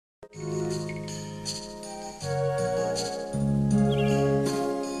Jesus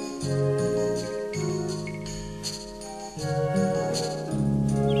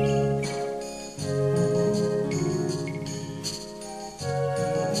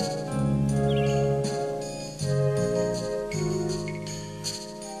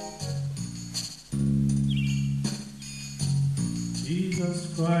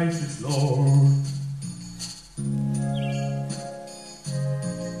Christ is Lord.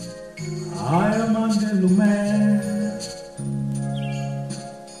 I am under Lumeh,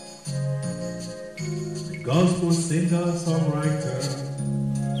 the gospel singer, songwriter.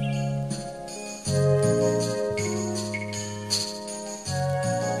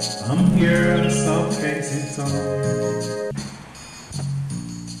 I'm here in South Kensington.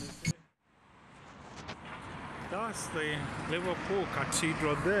 That's the Liverpool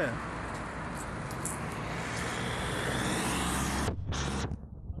Cathedral there.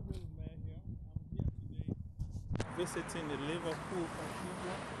 Visiting the Liverpool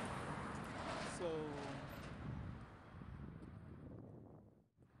Cathedral. So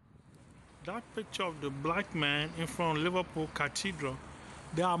that picture of the black man in front of Liverpool Cathedral,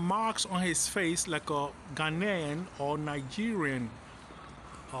 there are marks on his face like a Ghanaian or Nigerian.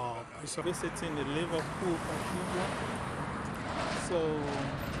 He's visiting the Liverpool Cathedral. So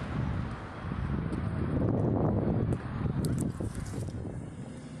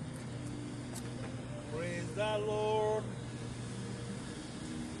praise the Lord.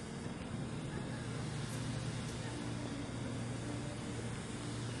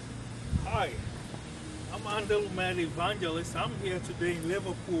 Hi, I'm Lumeh Evangelist. I'm here today in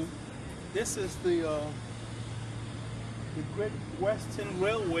Liverpool. This is the Great Western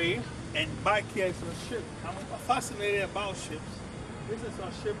Railway, and back here is a ship. I'm fascinated about ships. This is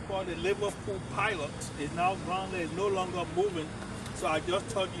a ship called the Liverpool Pilot. It's now grounded, it's no longer moving. So I just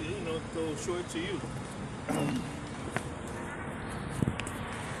thought to show it to you.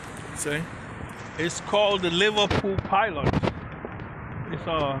 See? It's called the Liverpool Pilot.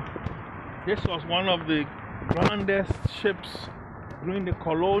 This was one of the grandest ships during the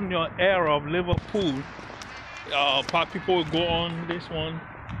colonial era of Liverpool. People will go on this one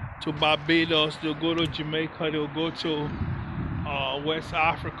to Barbados, they'll go to Jamaica, they'll go to West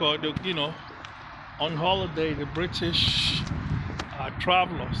Africa, on holiday, the British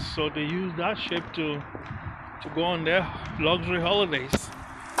travelers. So they use that ship to go on their luxury holidays,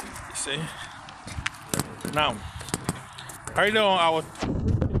 you see. Now, earlier on I was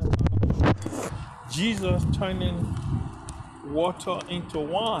Jesus turning water into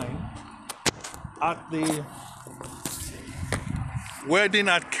wine at the wedding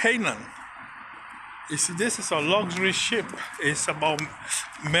at Canaan. You see, this is a luxury ship. It's about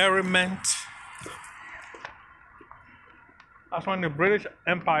merriment. That's when the British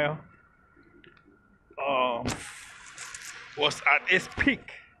Empire was at its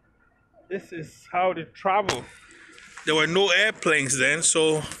peak. This is how they traveled. There were no airplanes then,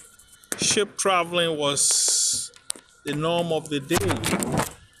 so ship traveling was the norm of the day.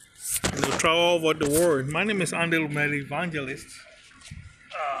 They travel over the world. My name is Lumeh Evangelist.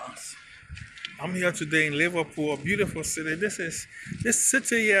 I'm here today in Liverpool, a beautiful city. This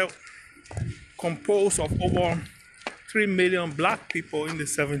city here composed of over 3 million black people in the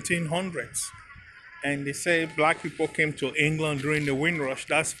 1700s. And they say black people came to England during the Windrush.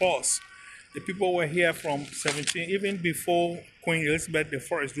 That's false. The people were here from even before Queen Elizabeth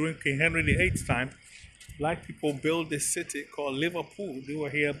I, during King Henry VIII's time. Black people built this city called Liverpool. They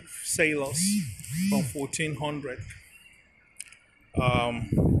were here sailors from 1400.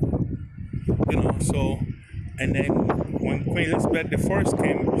 And then when Queen Elizabeth I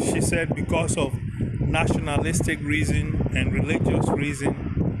came, she said because of nationalistic reason and religious reason,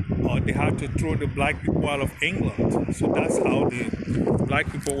 they had to throw the black people out of England. So that's how the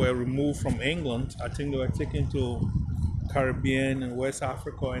black people were removed from England. I think they were taken to Caribbean and West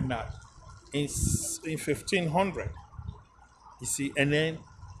Africa and that. In 1500, you see, and then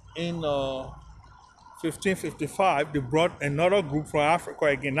in 1555, they brought another group from Africa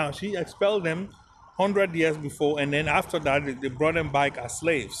again. Now, she expelled them 100 years before, and then after that, they brought them back as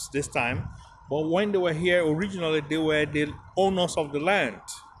slaves this time. But when they were here, originally, they were the owners of the land.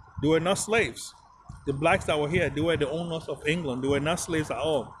 They were not slaves. The blacks that were here, they were the owners of England. They were not slaves at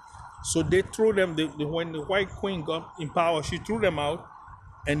all. So they threw them, when the white queen got in power, she threw them out.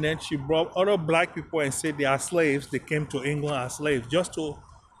 And then she brought other black people and said they are slaves. They came to England as slaves just to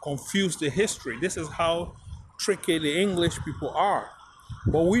confuse the history. This is how tricky the English people are.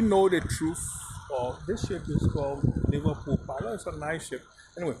 But we know the truth. This ship is called Liverpool Pilot. It's a nice ship.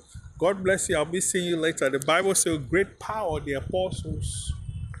 Anyway, God bless you. I'll be seeing you later. The Bible says great power the apostles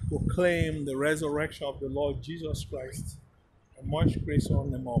proclaim the resurrection of the Lord Jesus Christ. And much grace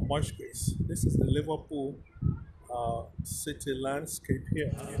on them all, much grace. This is the Liverpool city landscape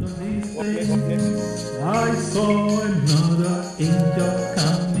here. God bless you. I saw another angel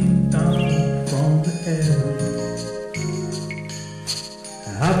coming down from the heaven,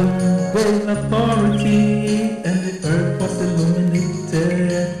 having great authority, and the earth was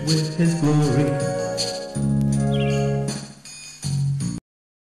illuminated with his glory.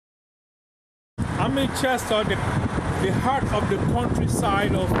 I'm in Chester, the heart of the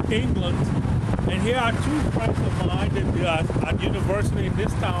countryside of England, and here are two friends of mine that are at university in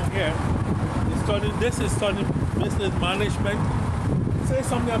this town here. This is studying business management. Say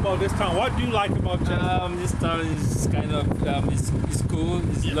something about this town. What do you like about Chester? This town is kind of it's cool.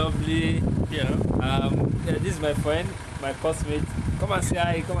 It's lovely. Yeah. This is my friend, my classmate. Come and say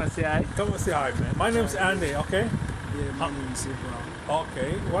hi. Come and say hi. Come and say hi, man. My name's Andy. Okay. Yeah, my name is Abraham.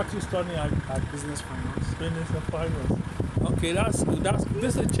 Okay. What you studying at Business finance. Business and finance? Okay, that's good.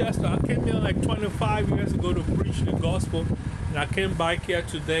 This is Chester. I came here like 25 years ago to preach the gospel, and I came back here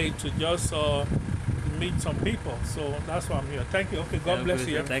today to just meet some people. So that's why I'm here. Thank you. Okay, God bless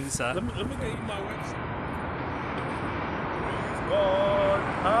you. Thank you, sir. Let me get you my website. Praise God.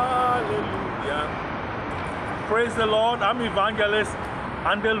 Hallelujah. Praise the Lord. I'm Evangelist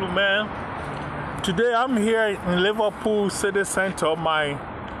Andy Lumeh. Today I'm here in Liverpool City Center.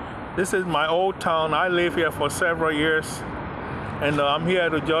 This is my old town. I live here for several years, and I'm here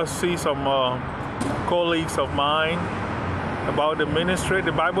to just see some colleagues of mine about the ministry.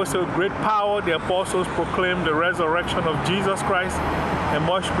 The Bible says, great power the apostles proclaim the resurrection of Jesus Christ, and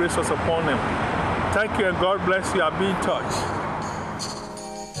much grace was upon them. Thank you, and God bless you. I'll be in touch.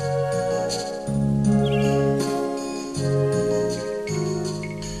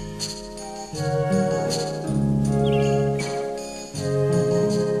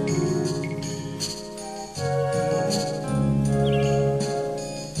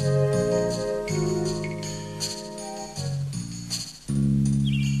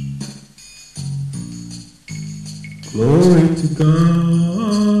 Glory to God.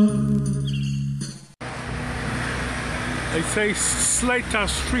 It says Slater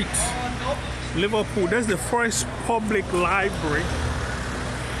Street, Liverpool. That's the first public library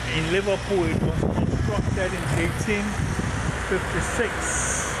in Liverpool. It was constructed in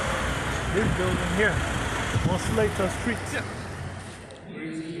 1856. This building here on Slater Street. Yeah.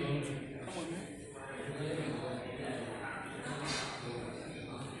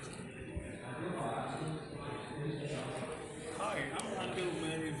 Hi, I'm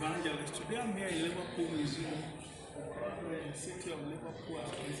Lumeh Evangelist. Today I'm here in Liverpool Museum, in the city of Liverpool.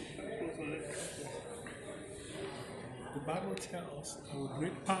 The Bible tells us that with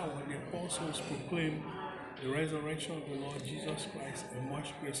great power the apostles proclaim the resurrection of the Lord Jesus Christ, and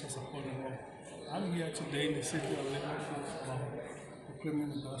much grace is upon them all. I'm here today in the city of Liverpool, proclaiming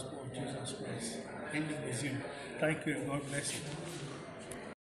the gospel of Jesus Christ in the museum. Thank you, and God bless you.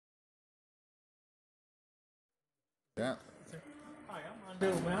 Yeah. Hi, I'm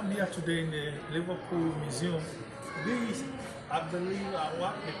I'm here today in the Liverpool Museum. These, I believe, are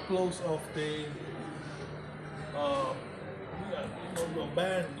what the clothes of the the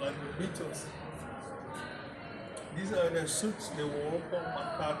band, like the Beatles. These are the suits they wore. Paul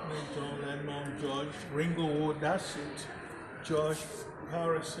McCartney, John Lennon, George Ringo wore that suit. George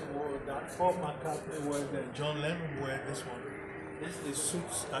Harrison wore that. Paul McCartney wore that. John Lennon wore this one. This is the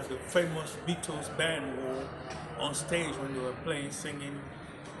suits that the famous Beatles band wore on stage when they were playing, singing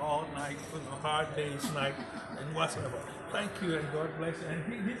all night, hard days, night, and whatsoever. Thank you, and God bless you. And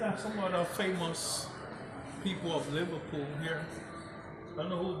these are some of the famous people of Liverpool here. I don't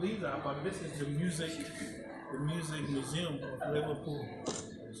know who these are, but this is the music museum of Liverpool.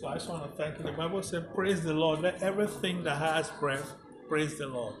 So I just want to thank you. The Bible said, praise the Lord. Let everything that has breath praise the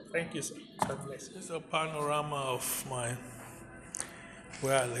Lord. Thank you, sir. God bless you. This is a panorama of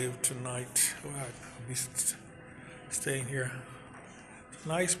where I live tonight, where I'll be staying here.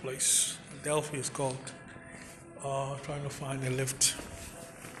 Nice place. Delphi is called. Trying to find a lift.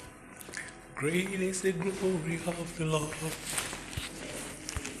 Great is the glory of the Lord.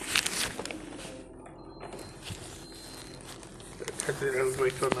 That's the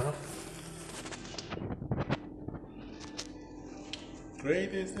elevator now.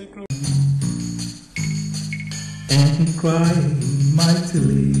 Great is the glory. And he cried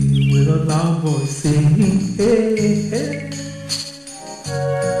mightily with a loud voice, singing, hey, hey.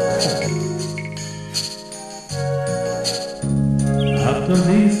 After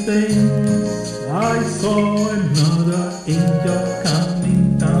these things, I saw another angel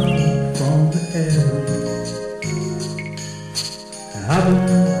coming down from the heaven, having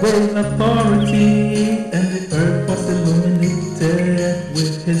great authority, and the earth was illuminated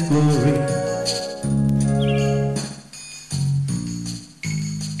with his glory.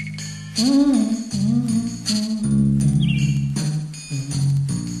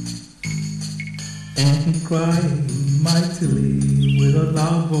 And he cried mightily with a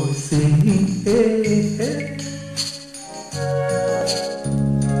loud voice, singing, hey, hey.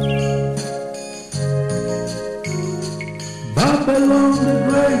 Babylon the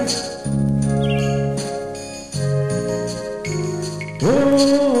Great,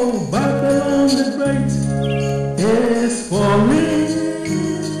 oh, Babylon the Great is falling,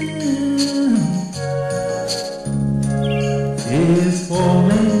 is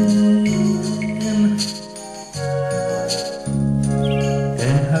falling,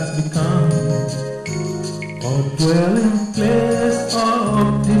 and has become a dwelling place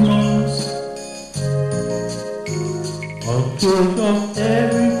of demons, a cage of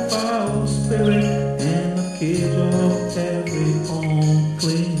every foul spirit, and a cage of every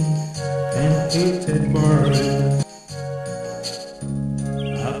unclean and hated bird.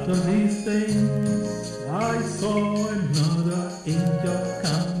 After these things, I saw another angel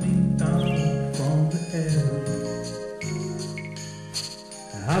coming down from the heaven,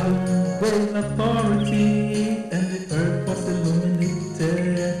 having great authority, and the earth was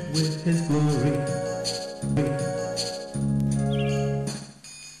illuminated with his glory.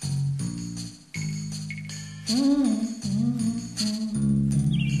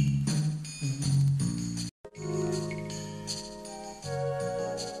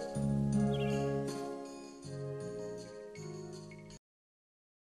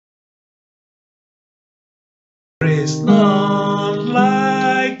 There is none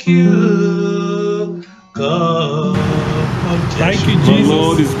like you, God. Thank you, The Jesus.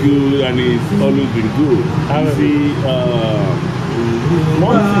 Lord is good and He's always been good. You see,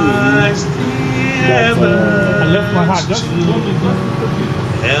 one Rise thing the that I left my heart just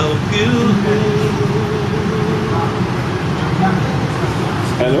help you.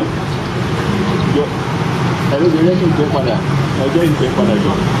 hello? Hello, you're not in Father. I'm going to Father.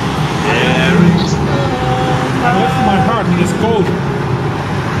 There is I left my heart in this cold.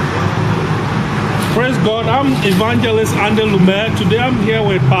 Praise God. I'm Evangelist Lumeh. Today I'm here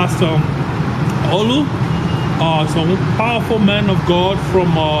with Pastor Olu, some powerful man of God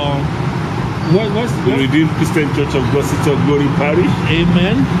from what's The Redeemed Christian Church of God, City of Glory Parish.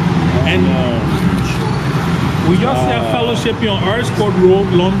 Amen. And we just have fellowship on Earlscourt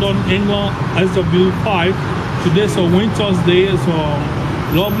Road, London, England, SW5. Today's a winter's day. It's a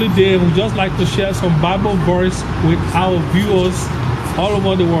lovely day. We just like to share some Bible verse with our viewers all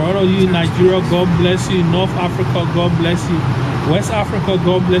over the world. All of you in Nigeria, God bless you. North Africa, God bless you. West Africa,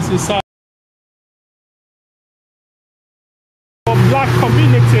 God bless you. South Black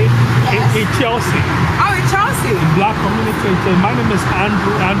community in Chelsea. Oh, in Chelsea? Black community in Chelsea. My name is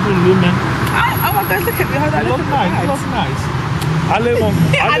Andrew Lumeh. Oh my gosh, look at me. Hold on. You look nice. You look nice. I live on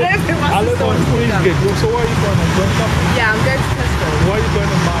Queen's Gate. So where are you going to go shopping? Yeah, I'm going to Tesco. What are you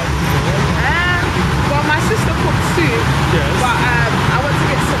going to buy? Well, my sister cooked soup. Yes. But I want to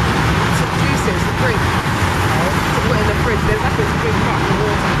get some juices to drink. To put in the fridge. There's nothing to drink apart from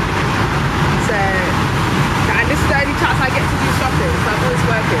water. So, and this is the only chance I get to do shopping. So I'm always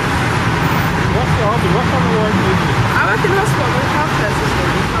working. What's your hobby? What kind of work do you do? I work in hospital. I'm a healthcare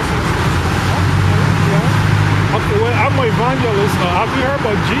assistant. Okay, well, I'm an evangelist. Have you heard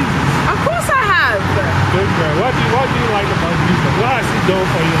about Jesus? Of course I have. Good girl. What do you like about Jesus? What has he done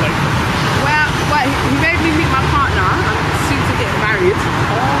for you like that? Well, he made me meet my partner. I'm soon to get married.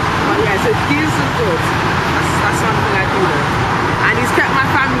 But yeah, so Jesus is good. That's something I do though. And he's kept my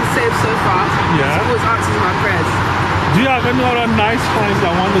family safe so far. Yeah. He always answers my prayers. Do you have any other nice friends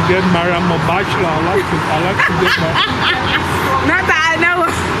that want to get married? I'm a bachelor. I like to get married. Not that I know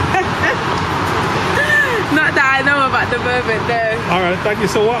of. Not that I know of at the moment, no. All right, thank you.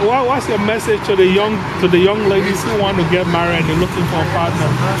 So, what's your message to the young ladies who want to get married and they're looking for a partner?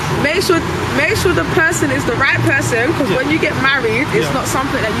 Make sure the person is the right person, because when you get married, it's not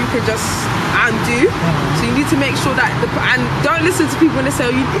something that you can just undo. So you need to make sure that and don't listen to people when they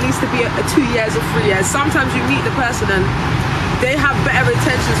say it needs to be a 2 years or 3 years. Sometimes you meet the person and they have better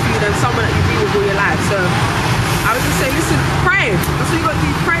intentions for you than someone that you be with all your life. So I would just say, listen, pray. That's what you got to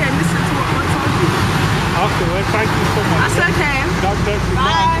do. Pray and listen to what God tells you. Okay, well, thank you so much. That's okay. God bless you.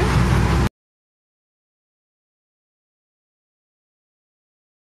 Bye.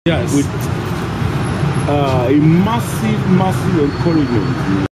 Yes. With a massive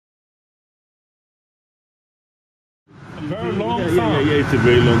encouragement. A very long time. Yeah, it's a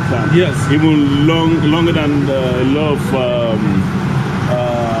very long time. Yes. Even longer than a lot of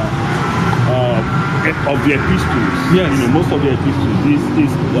of the epistles. Yes. You know, most of the epistles, this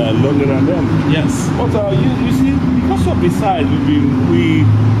is longer than them. Yes. But you see, because of the size, we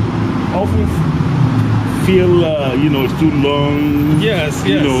often feel you know, it's too long. Yes,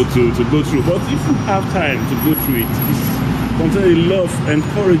 You yes. know, to go through. But if you have time to go through it, it's contain a lot of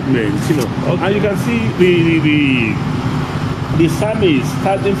encouragement. You know, Okay. and you can see the psalmist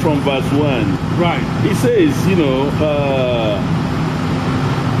starting from verse 1. Right. He says, you know,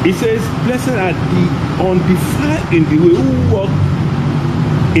 he says, blessed are the undefiled in the way who walk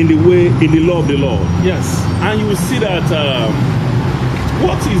in the law of the Lord. Yes. And you will see that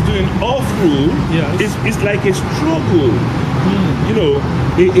what he's doing all through Yes. is like a struggle, you know,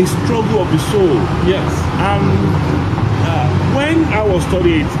 a struggle of the soul. Yes. When I was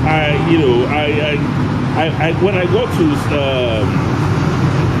studying it, when I got to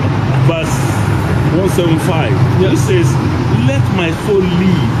verse 175, Yes. it says, let my soul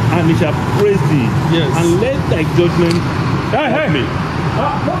live and it shall praise thee. Yes. And let thy judgment help me.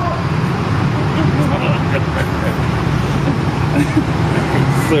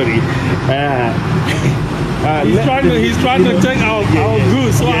 Sorry. He's trying to take our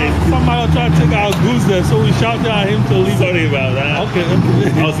goods. So somebody will try to take our goods there. So we shouted at him to leave. Sorry about that. Okay.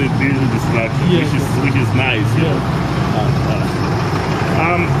 Also, this is distraction, Yes. which is nice. Yeah.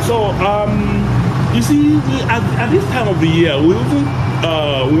 You see, at this time of the year, we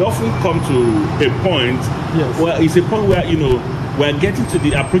often come to a point Yes. where it's a point where, you know, we're getting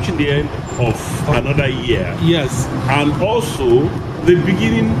to approaching the end of another year, Yes. and also the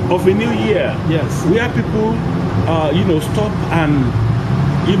beginning of a new year. Yes. Where people, you know, stop and,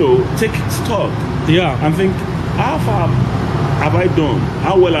 you know, take stock Yeah. and think, how far have I done?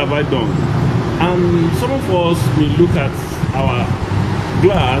 How well have I done? And some of us will look at our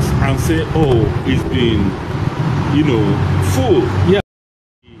glass and say, oh, it's been, you know, full. Yeah.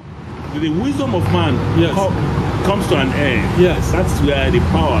 The wisdom of man Yes. comes to an end. Yes. That's where the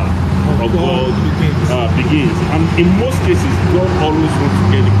power of God begins. begins. And in most cases, God always wants to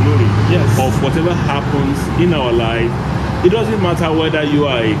get the glory Yes. of whatever happens in our life. It doesn't matter whether you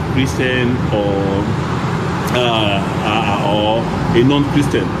are a Christian or a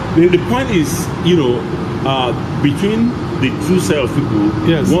non-Christian. The point is, you know, between the two set of people,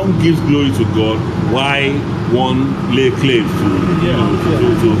 Yes. one gives glory to God, while one lay claim to, you know,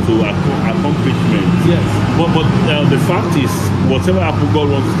 to accomplishment. Yes. But the fact is, whatever happens, God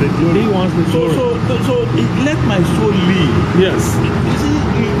wants to take glory. He wants the glory. So let my soul live. Yes. You see,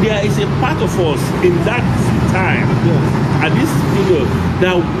 there is a part of us in that time, Yes. at this period,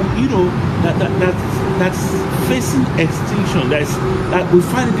 that, you know, that's facing extinction. That we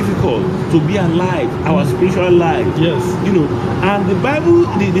find it difficult to be alive, our spiritual life. Yes. You know, and the Bible,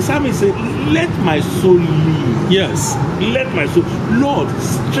 the psalmist said, let my soul live. Yes. Let my soul, Lord,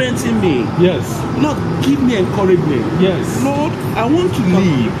 strengthen me. Yes. Lord, give me encouragement. Yes. Lord, I want to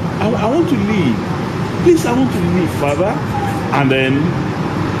live. I want to live. Please, I want to live, Father. And then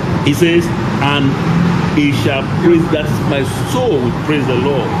he says, and he shall praise, that my soul will praise the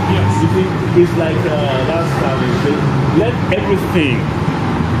Lord. Yes. You see, it's like last time he said, let everything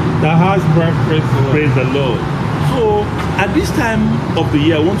That has breath, praise the Lord. praise the Lord. So at this time of the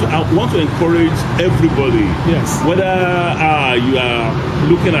year, I want to encourage everybody. Yes. Whether you are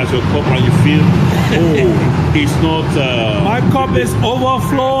looking at your cup and you feel, oh, it's not. My cup is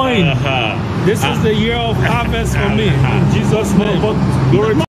overflowing. This is the year of harvest for me. In Jesus' name. But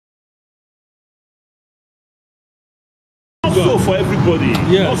glory. Not so for everybody.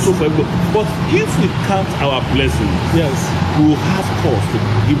 Yes. Not so for everybody. But if we count our blessings, Yes. we will have cause to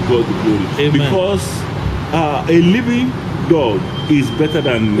give God the glory. Amen. Because a living dog is better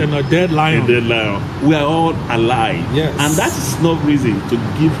than a dead lion. a dead lion. We are all alive. Yes. And that is not reason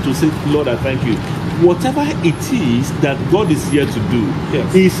to say, Lord, I thank you. Whatever it is that God is here to do,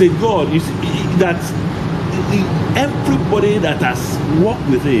 Yes. He is a God that everybody that has walked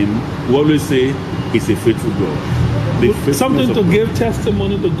with Him will always say, He's a faithful God. The Something faithfulness to of God. give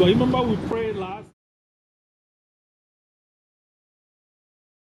testimony to God. You remember we prayed last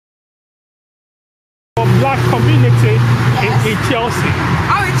for black community in Chelsea.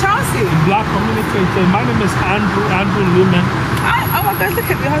 Oh, in Chelsea. Black community in Chelsea. My name is Andrew Lumeh. Oh my gosh, look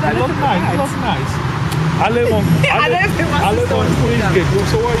at me. Hold on. You look nice. You look nice. I live on. I don't think my I live sister on wants to Queen's go. Gate.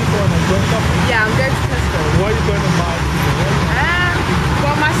 So where are you going? Going shopping? Yeah, I'm going to Tesco. What are you going to buy?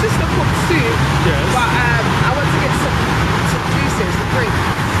 Well, my sister cooked soup, Yes. but I want to get some juices to drink.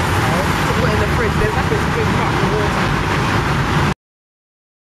 To put in the fridge. There's like a big cup of water.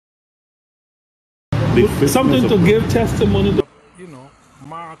 The faithfulness Something of to God. give testimony to. You know,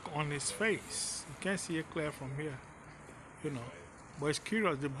 mark on his face. You can't see it clear from here. You know, but it's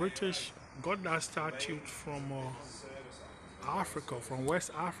curious. The British got that statue from Africa, from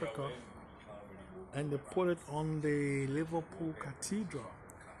West Africa, and they put it on the Liverpool Cathedral.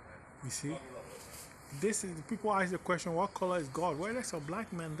 You see, this is people ask the question, what color is God? Well, there's a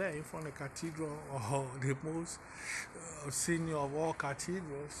black man there in front of the cathedral, or the most senior of all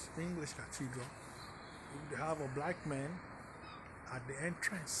cathedrals, English cathedral. They have a black man at the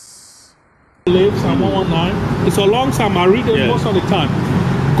entrance. Psalm 119. It's a long psalm. I read it most of the time.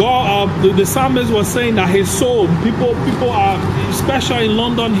 God, the psalmist was saying that his soul, people are, especially in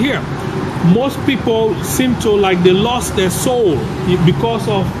London here, most people seem to like they lost their soul because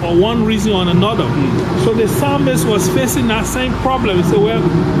of one reason or another. So the psalmist was facing that same problem. He said, well,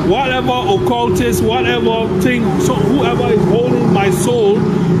 whatever occultist, whatever thing, so whoever is holding my soul,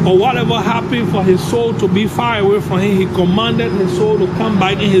 or whatever happened for his soul to be far away from him, he commanded his soul to come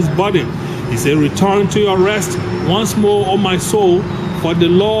back in his body. He said, return to your rest once more, O my soul, for the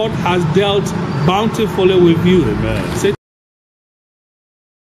Lord has dealt bountifully with you. Amen.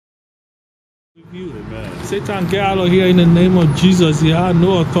 Amen. Satan, get out of here in the name of Jesus. You have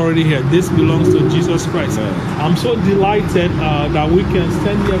no authority here. This belongs to Jesus Christ. Amen. I'm so delighted that we can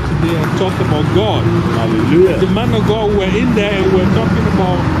stand here today and talk about God. Hallelujah. The man of God, we're in there and we're talking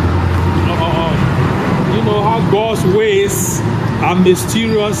about you know how God's ways are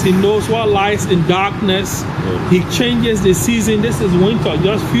mysterious. He knows what lies in darkness. He changes the season. This is winter.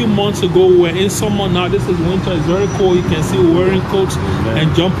 Just a few months ago, we were in summer. Now this is winter. It's very cold. You can see we're wearing coats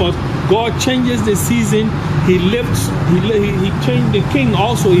and jumpers. God changes the season. He lifts. He changed the king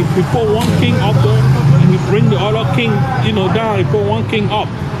also. He put one king up there, and he bring the other king, down. He put one king up.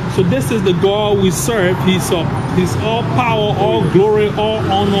 So this is the God we serve. He's all power, all glory, all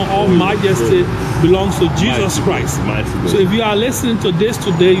honor, all majesty belongs to Jesus Christ. So if you are listening to this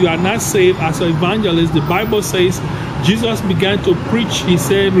today, you are not saved as an evangelist. The Bible says Jesus began to preach. He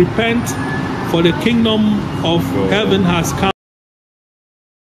said, repent, for the kingdom of heaven has come.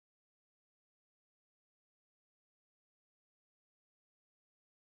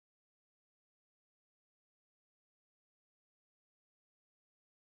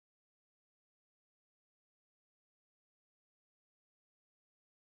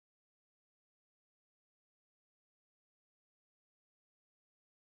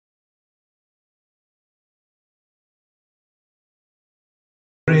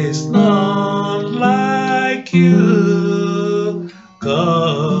 There is none like you,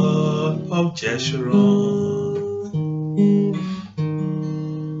 God of Jeshurun,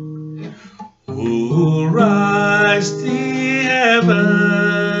 who rise the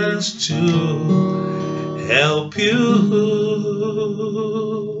heavens to help you.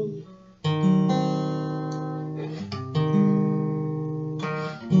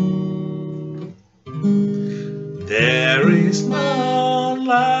 There is none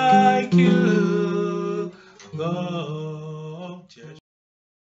like you,